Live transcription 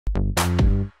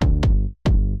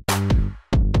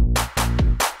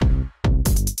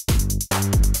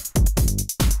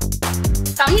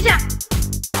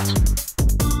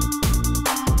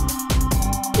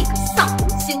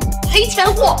钱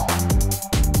货。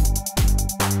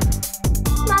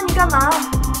妈，你干嘛？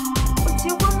我结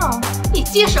婚了。你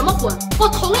结什么婚？我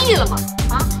同意了吗？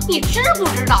啊，你知不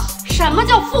知道什么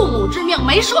叫父母之命，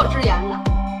媒妁之言呢？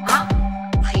啊，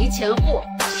赔钱货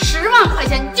，10万块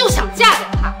钱你就想嫁给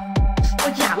他？我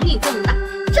养你这么大，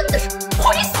真的是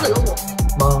亏死了我。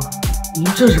妈，您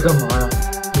这是干嘛呀？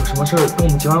有什么事等我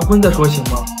们结完婚再说行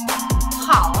吗？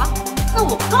好啊，那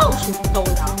我告诉你，周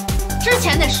阳，之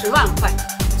前那10万块，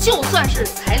就算是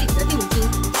彩礼的定金，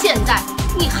现在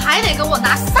你还得给我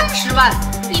拿30万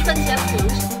，1分钱不能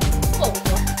少，否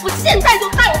则我现在就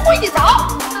带我回去走。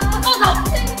跟我走！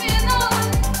别闹了！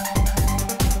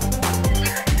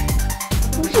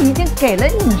不是已经给了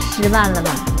你10万了吗？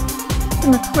怎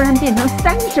么突然变成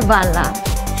30万了？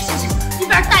是，一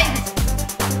边待着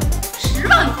去！10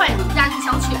万块你们家就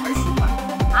想娶儿媳妇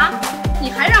啊？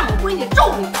你还让我闺女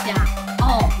咒你们家？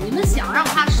哦，你们想让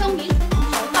她生米煮成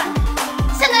熟饭？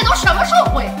现在都什么社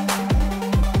会？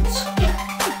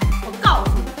我告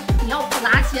诉你，你要不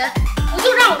拿钱，我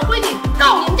就让我的闺女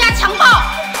告你们家强暴！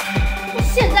我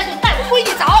现在就带我闺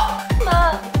女走！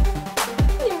妈，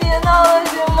你别闹了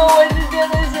行吗？我是真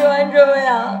的喜欢周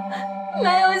阳，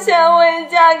没有钱我也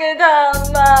嫁给他。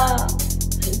妈，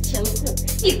赔钱货！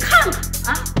你看看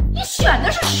啊，你选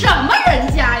的是什么人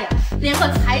家呀？连个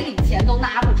彩礼钱都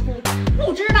拿不出，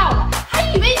不知道的还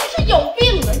以为你是有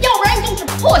病呢，要不然你就是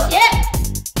破鞋。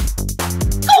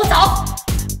跟我走！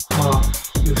妈，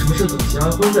有什么事等结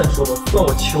完婚再说吧，算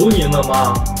我求您了，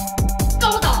妈。跟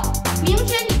我走！明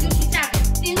天你就去嫁给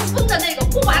邻村的那个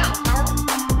孤寡老头儿。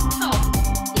告诉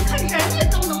你，你看人家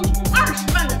都能出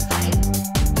20万的彩礼。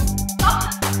走！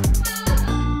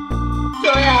周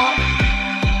阳，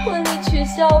婚礼取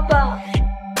消吧。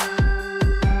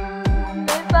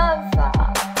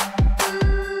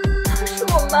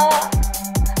妈，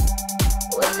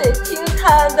我得听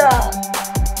他的。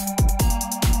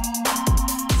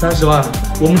30万，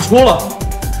我们出了。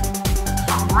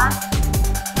好啊，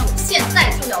那我现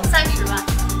在就要30万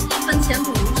，1分钱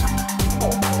不能少。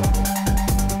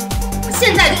我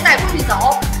现在就带闺女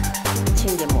走。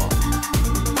亲家母，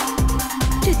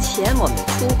这钱我们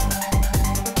出，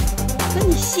可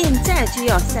你现在就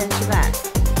要30万，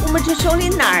我们这手里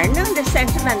哪儿弄这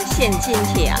30万的现金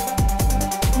去呀？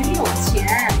没有钱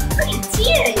可以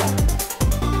借呀，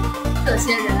这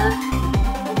些人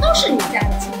都是你家的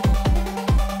亲戚。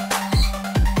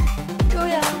周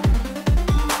阳，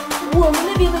我们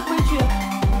那边的规矩，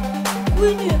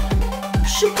闺女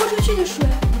是泼出去的水，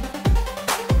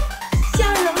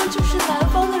嫁人了就是男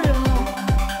方的人了。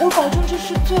我保证这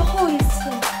是最后一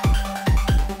次，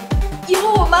以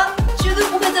后我妈绝对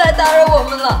不会再来打扰我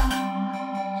们了。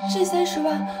这30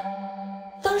万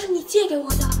当是你借给我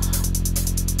的。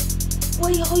我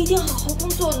以后一定好好工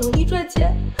作，努力赚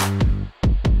钱，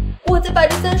我再把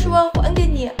这30万还给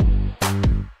你。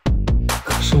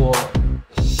可是我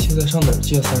现在上哪儿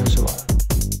借30万？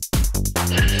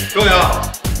周阳，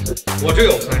我这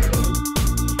有30万，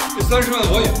这30万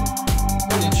我有，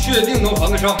那你确定能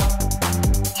还得上？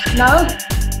能，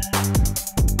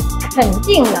肯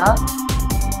定能。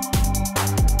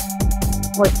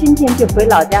我今天就回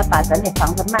老家把咱那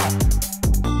房子卖了。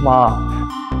妈，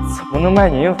怎么能卖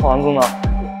您房子呢？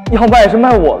要卖也是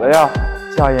卖我的呀。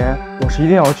佳言，我是一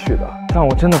定要娶的，但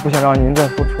我真的不想让您再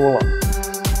付出了。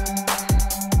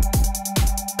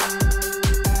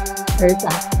儿子，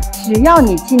只要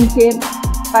你今天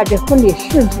把这婚礼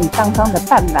顺顺当当的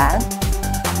办完，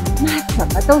那怎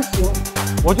么都行。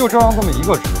我就这样这么一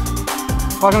个侄子，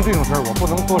发生这种事儿我不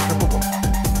能坐视不管。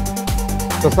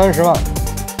这30万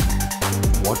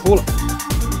我出了，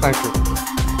但是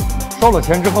收了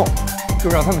钱之后，就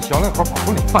让他们小两口把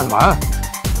婚礼办完，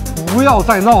不要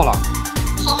再闹了。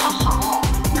好，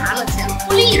拿了钱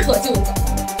我立刻就走。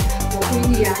我闺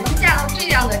女啊，能嫁到这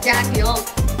样的家庭，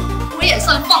我也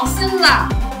算放心了。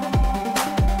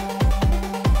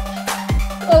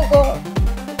老公，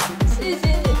谢谢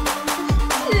你，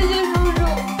谢谢叔叔，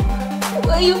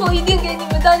我以后一定给你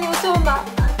们当牛做马，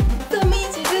咱们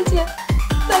一起挣钱，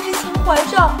把这钱还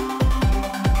上。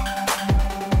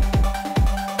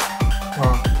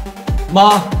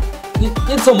妈，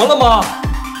你怎么了，妈？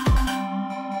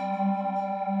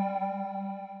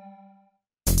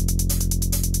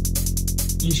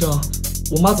医生，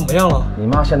我妈怎么样了？你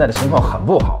妈现在的情况很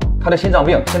不好，她的心脏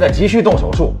病现在急需动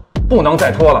手术，不能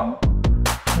再拖了。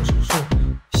动手术？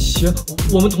行，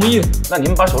我们同意。那你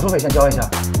们把手术费先交一下。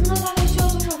那大概需要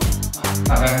多少钱？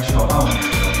大概需要8万左右，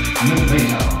你们准备一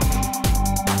下吧。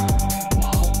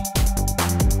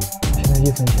我现在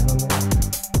1分钱都没有，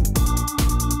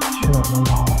去哪儿能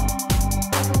跑啊？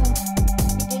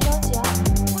你别着急啊，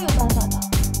会有办法的。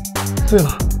对了，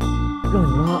让你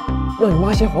妈让你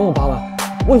妈先还我8万，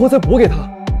我以后再补给她。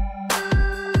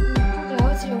你不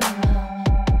了解我们，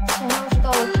钱要是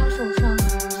到了他手上，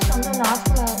想再拿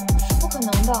出来是不可能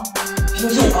的。现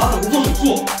在叫我爸怎么做手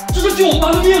术，这是救我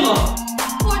妈的命啊！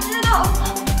我知道，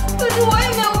可是我也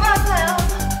没有办法呀。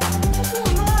这是我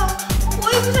妈，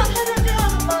我也不想摊上这样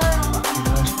的妈呀。你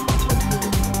要是不把钱退给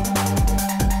我，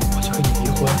我就跟你离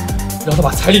婚，让他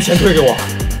把彩礼钱退给我。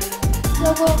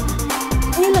老公，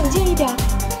你冷静一点，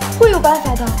会有办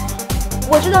法的。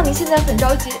我知道你现在很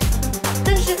着急，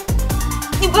但是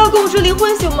你不要跟我说离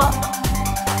婚行吗？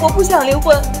我不想离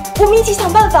婚，我们一起想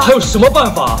办法。还有什么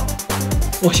办法？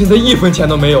我现在1分钱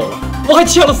都没有了，我还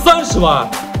欠了30万。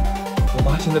我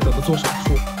妈现在等着做手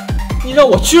术，你让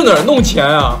我去哪儿弄钱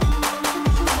啊？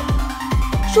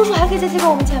叔叔还可以再借给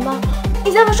我们钱吗？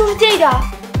你再问叔叔借一点。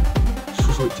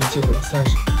叔叔已经借给了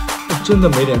30，我真的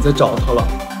没脸再找他了。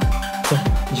走，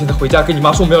你现在回家跟你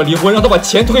妈说我们要离婚，让她把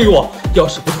钱退给我。要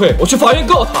是不退，我去法院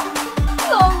告她。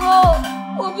老公，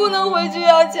我不能回去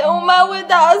要钱，我妈会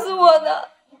打死我的。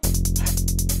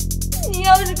你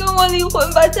要是跟我离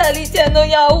婚，把彩礼钱都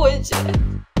要回去，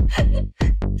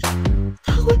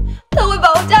他会把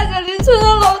我嫁给邻村的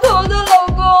老头的。老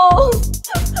公，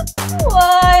我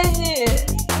爱你，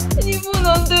你不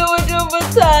能对我这么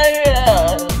残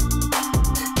忍。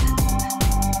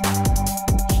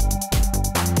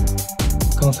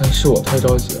刚才是我太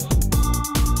着急了，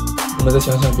我们再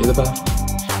想想别的办法，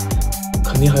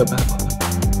肯定还有办法的。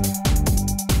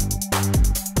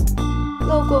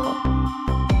老公，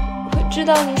我知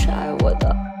道你是爱我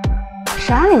的。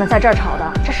谁让你们在这儿吵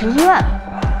的？这是医院。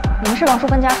你们是王淑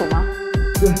芬家属吗？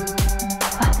对。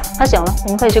他醒了，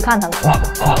你们可以去看他了。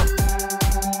好。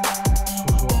叔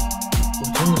叔，我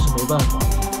真的是没办法，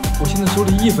我现在手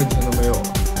里1分钱都没有了。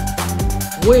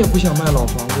我也不想卖老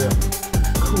房子呀，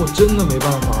可我真的没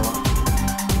办法了。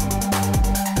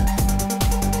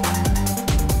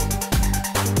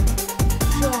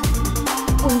叔，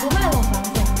我们不卖老房子，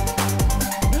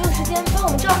你有时间帮我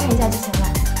们照看一下就行了。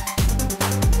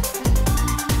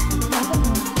麻烦你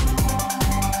了。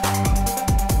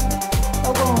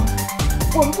老公，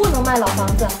我们不能卖老房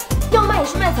子，要卖也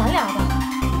是卖咱俩的。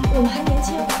我们还年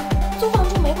轻，租房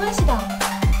住没关系的。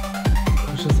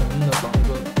可是咱们的房子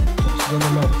短时间都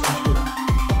卖不出去了，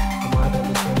我妈等着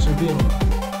钱治病了。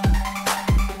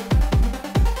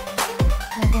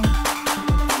老公，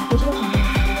我这个很累。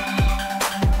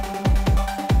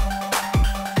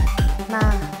妈，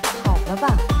好了吧，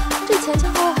这前前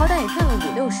后后好歹也骗了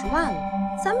50、60万了，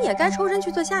咱们也该抽身去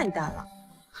做下一单了。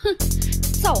哼，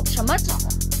走什么走？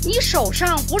你手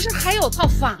上不是还有套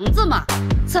房子吗？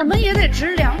怎么也得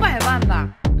值200万吧？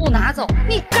不拿走，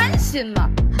你甘心吗？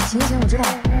行行，我知道了。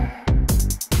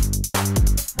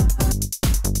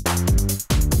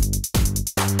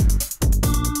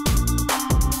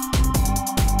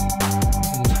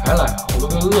怎么才来啊？我都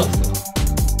快饿死了。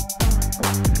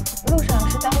路上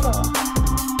是耽搁了。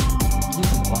你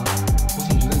怎么了？我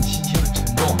总觉得你心情很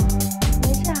沉重啊。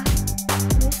没事啊，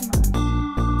没什么。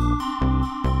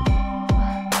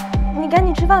你赶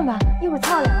紧吃饭吧，一会儿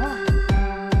菜要凉了。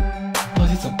到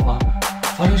底怎么了？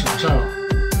发生什么事儿了？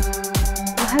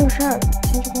我还有事儿，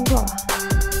先去工作了。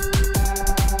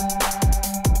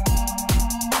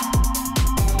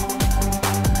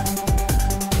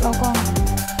老公，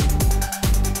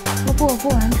如果我不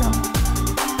完整，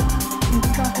你会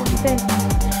照顾我一辈子吗？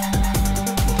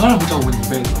我当然会照顾你一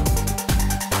辈子。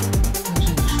但是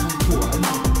你说的不完整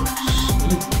是什么意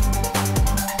思？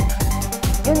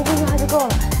有你这句话就够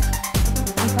了。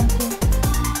你放心，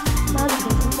妈的手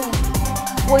术费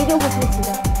我一定会出齐的。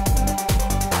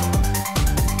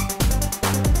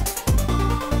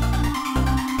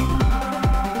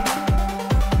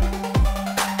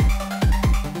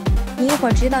你一会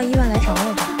儿直接到医院来找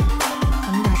我吧，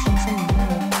咱们把事情说明白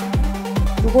了。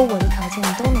如果我的条件你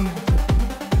都能满足，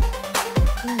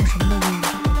那我什么都愿意。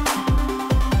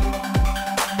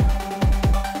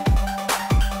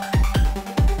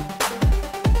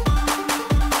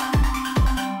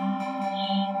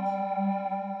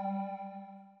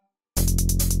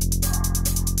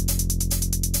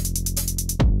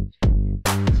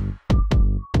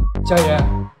佳妍，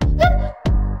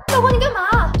老公，你干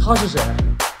嘛？他是谁？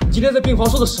你今天在病房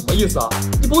说的什么意思啊？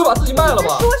你不会把自己卖了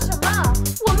吧？说什么？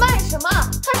我卖什么？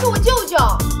他是我舅舅。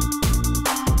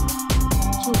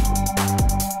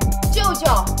舅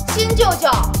舅，新舅舅。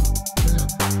不是，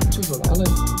舅舅来了，你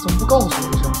怎么不告诉我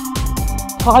一声？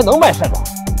他还能卖肾吗？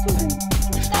舅舅，你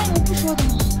不是答应我不说的吗？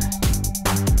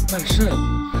卖肾？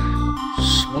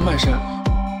什么卖肾？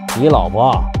你老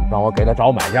婆让我给她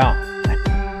找买家，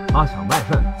她想卖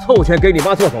肾，凑钱给你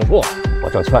妈做手术，我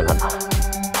正劝她呢。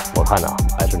我看呢，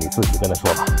还是你自己跟她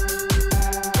说吧。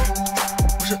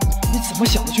么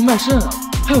想着去卖肾啊？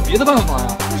还有别的办法呀？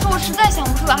可是我实在想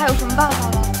不出来还有什么办法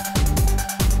了。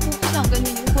我不想跟你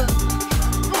离婚，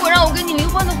如果让我跟你离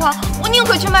婚的话，我宁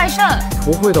可去卖肾。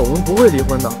不会的，我们不会离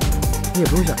婚的。你也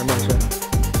不用想着卖肾，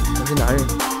我是男人，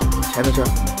钱的事儿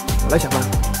我来想办法。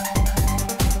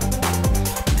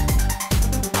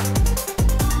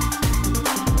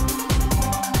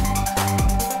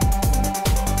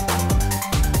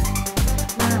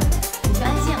妈，你就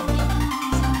安心养病，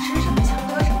想吃什么想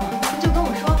喝什么你就跟我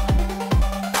说。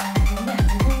我们俩结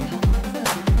婚一套房子，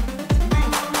钱卖一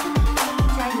套，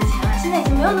家里的钱啊，现在已经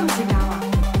没有那么紧张了。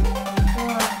你说，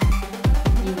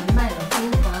你们卖了婚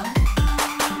房，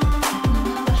你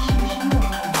妈妈是不是又把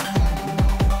我们家人跑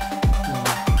了？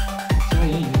佳妍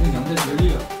已经跟娘家决裂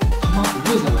了，他妈不会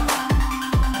再来了，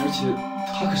而且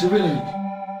他可是为了你。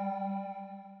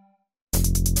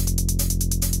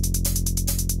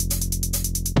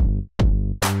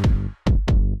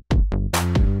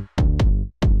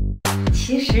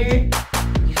其实，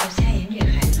你说佳妍这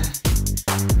孩子，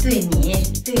对你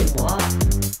对我，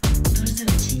都是这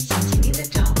么尽心尽力的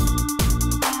照顾，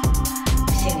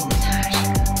我心里就踏实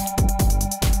了。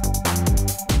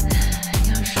要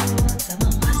说咱们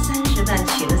花30万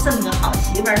娶了这么个好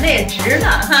媳妇儿，那也值了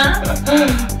哈。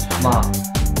妈，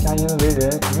佳妍的为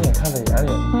人你也看在眼里，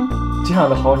这样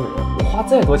的好女人，我花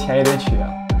再多钱也得娶啊。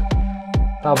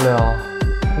大不了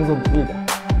工作努力点，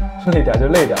累点就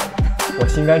累点吧，我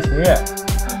心甘情愿。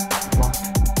妈，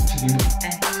吃冰水。哎，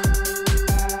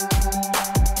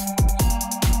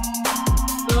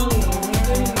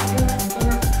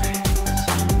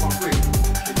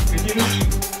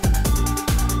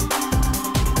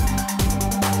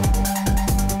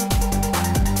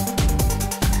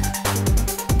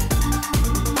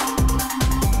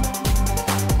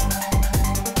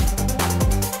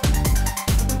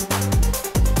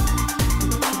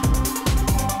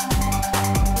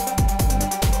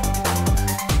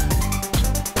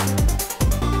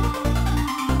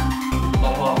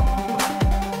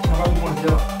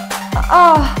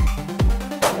啊，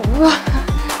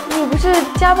你不是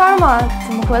加班吗？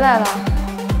怎么回来了？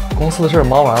公司的事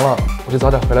忙完了，我就早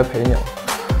点回来陪你了。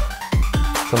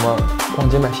怎么逛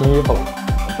街买新衣服了？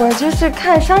我就是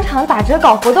看商场打折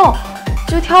搞活动，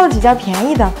就挑了几件便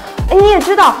宜的。哎，你也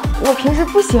知道，我平时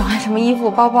不喜欢什么衣服、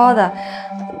包包的，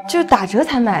就打折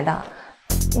才买的。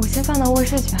我先放到卧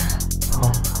室去。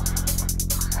好。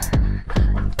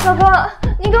老公，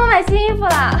你给我买新衣服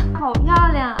了，好漂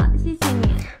亮，谢谢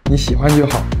你。你喜欢就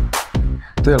好。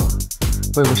对了，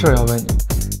我有个事儿要问你，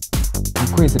你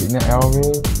柜子里面 LV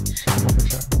是怎么回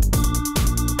事？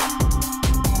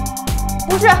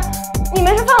不是，你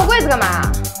没事放我柜子干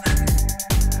嘛？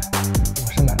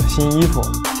我是买了新衣服，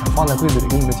想放在柜子里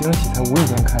给你个惊喜，才无意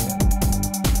间看见的。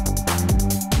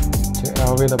这个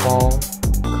LV 的包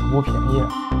可不便宜，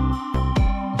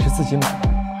你是自己买的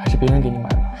还是别人给你买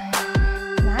的？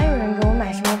哪有人给我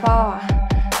买什么包啊？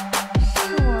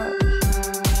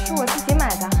是我自己买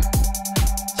的。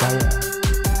佳妍，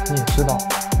你也知道，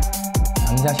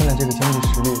咱们家现在这个经济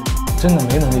实力，真的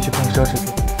没能力去碰奢侈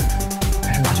品，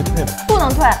还是拿去退吧。不能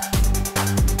退。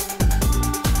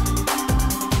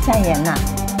佳妍呐，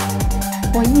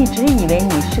我一直以为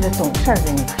你是个懂事儿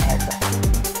的女孩子，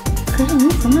可是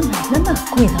你怎么买那么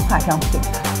贵的化妆品呢？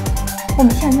我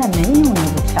们现在没有那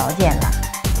个条件了。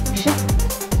是，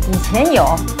以前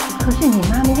有，可是你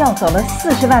妈妈要走了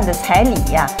40万的彩礼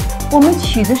呀。我们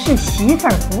娶的是媳妇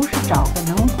儿，不是找个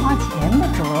能花钱的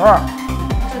主儿。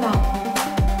知道，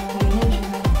我明天去。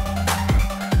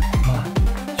妈，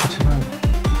去吃饭吧。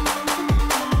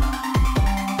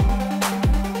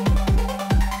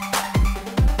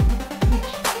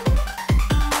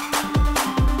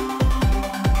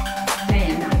佳妍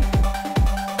呐，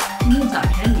今天早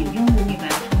晨你用的那个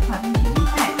化妆品那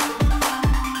袋子，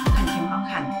我看挺好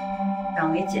看的，让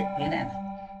我给捡回来了，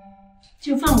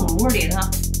就放我屋里头。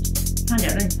放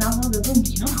点乱七八糟的东西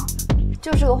挺好的，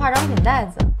就是个化妆品袋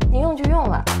子，你用就用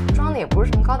了，装的也不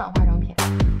是什么高档化妆品，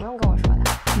不用跟我说的。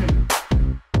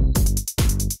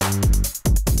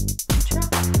吃啊！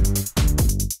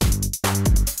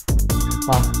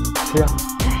妈，吃呀。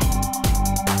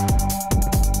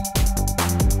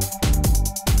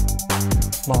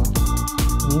妈，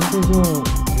您最近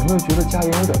有没有觉得佳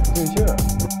妍有点不对劲儿？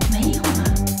没有啊，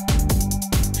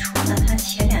除了她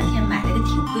前2天买了个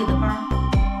挺贵的包。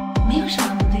没有什么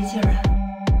不对劲儿啊！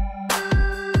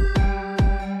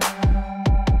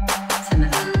怎么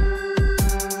了？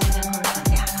小两口吵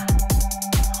架了？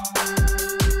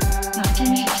要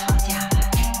真是吵架了，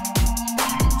俩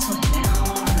人坐下来好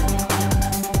好的聊聊，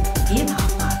别把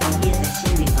话都憋在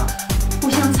心里头，互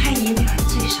相猜疑点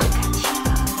最伤感情了。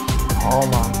好，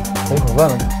妈，我一会儿问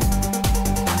问他。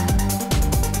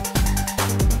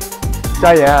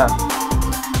佳妍，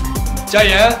佳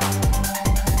妍，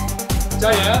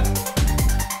佳妍，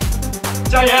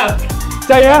佳妍，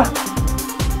佳妍，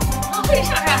为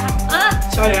啥呀？啊？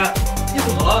佳妍，你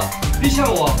怎么了？别吓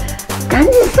我！赶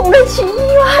紧送他去医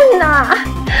院呐！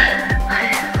哎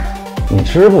呀，你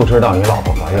知不知道你老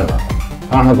婆怀孕了？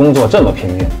还让她工作这么拼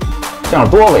命，这样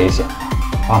多危险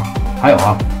啊！还有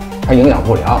啊，还营养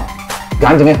不良，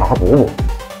赶紧给好好补补。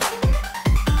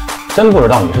真不知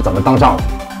道你是怎么当丈夫。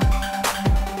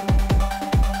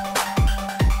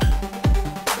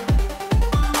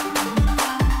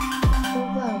都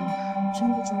怪我，真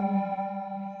不周密，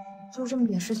就这么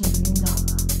点事情就晕倒了。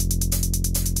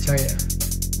佳妍，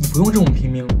你不用这么拼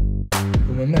命了，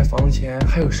我们卖房子钱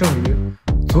还有剩余，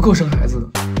足够生孩子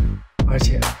的，而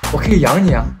且我可以养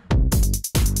你啊。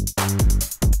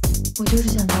我就是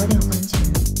想早点还钱，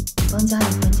帮家里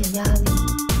缓解压力，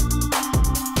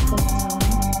否则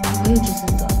我会一直自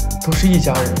责。都是一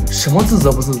家人，什么自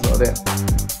责不自责的呀？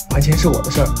还钱是我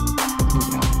的事儿，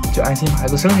你呀就安心把孩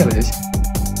子生下来就行。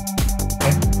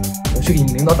哎，我去给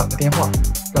你领导打个电话，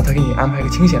让他给你安排个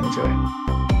清闲的职位。